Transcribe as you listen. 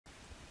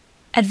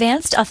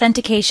Advanced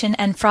Authentication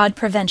and Fraud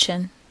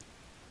Prevention.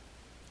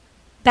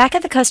 Back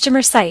at the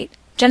customer site,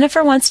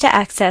 Jennifer wants to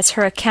access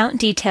her account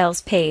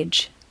details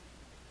page.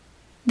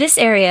 This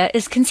area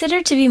is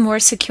considered to be more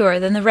secure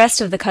than the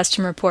rest of the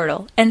customer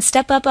portal, and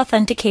step-up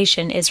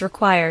authentication is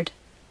required.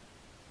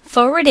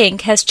 Forward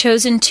Inc. has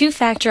chosen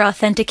two-factor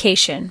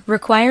authentication,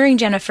 requiring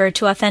Jennifer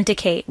to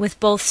authenticate with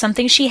both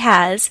something she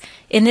has,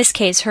 in this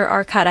case her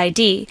ARCOT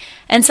ID,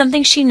 and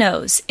something she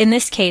knows, in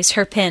this case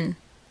her PIN.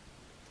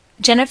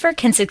 Jennifer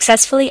can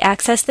successfully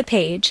access the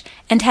page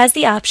and has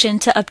the option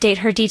to update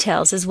her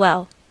details as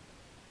well.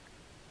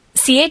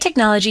 CA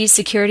Technologies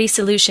Security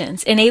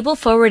Solutions enable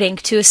Forward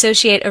Inc. to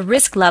associate a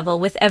risk level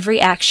with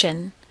every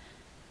action.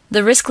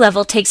 The risk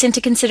level takes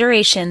into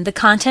consideration the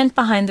content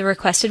behind the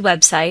requested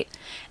website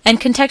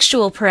and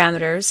contextual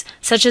parameters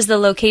such as the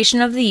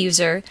location of the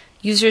user,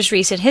 user's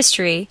recent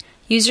history,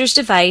 user's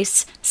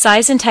device,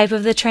 size and type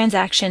of the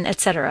transaction,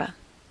 etc.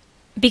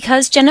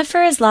 Because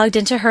Jennifer is logged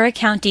into her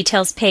account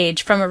details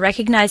page from a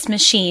recognized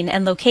machine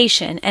and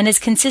location and is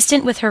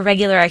consistent with her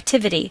regular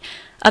activity,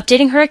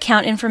 updating her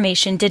account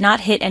information did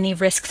not hit any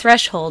risk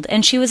threshold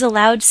and she was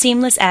allowed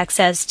seamless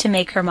access to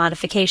make her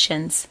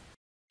modifications.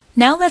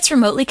 Now let's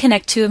remotely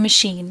connect to a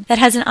machine that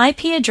has an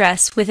IP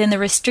address within the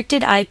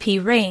restricted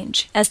IP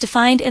range, as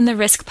defined in the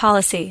risk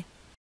policy.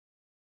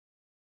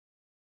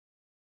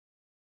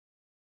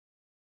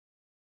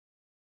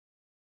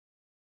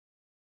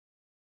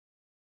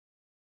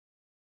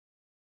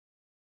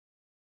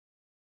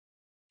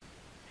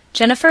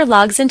 Jennifer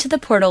logs into the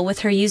portal with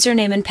her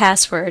username and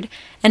password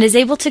and is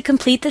able to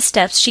complete the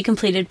steps she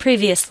completed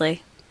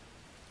previously.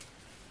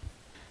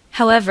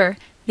 However,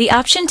 the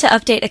option to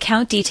update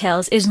account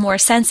details is more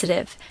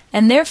sensitive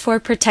and therefore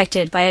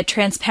protected by a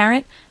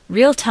transparent,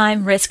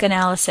 real-time risk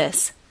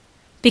analysis.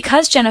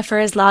 Because Jennifer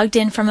is logged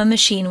in from a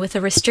machine with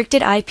a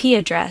restricted IP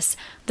address,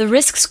 the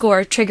risk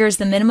score triggers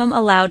the minimum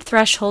allowed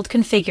threshold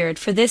configured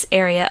for this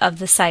area of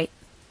the site.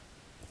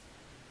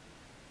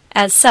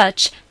 As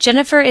such,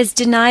 Jennifer is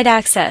denied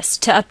access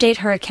to update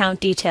her account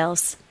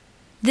details.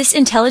 This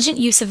intelligent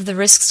use of the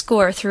risk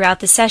score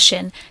throughout the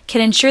session can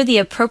ensure the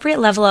appropriate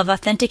level of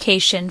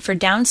authentication for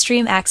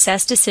downstream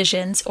access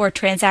decisions or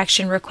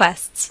transaction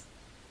requests.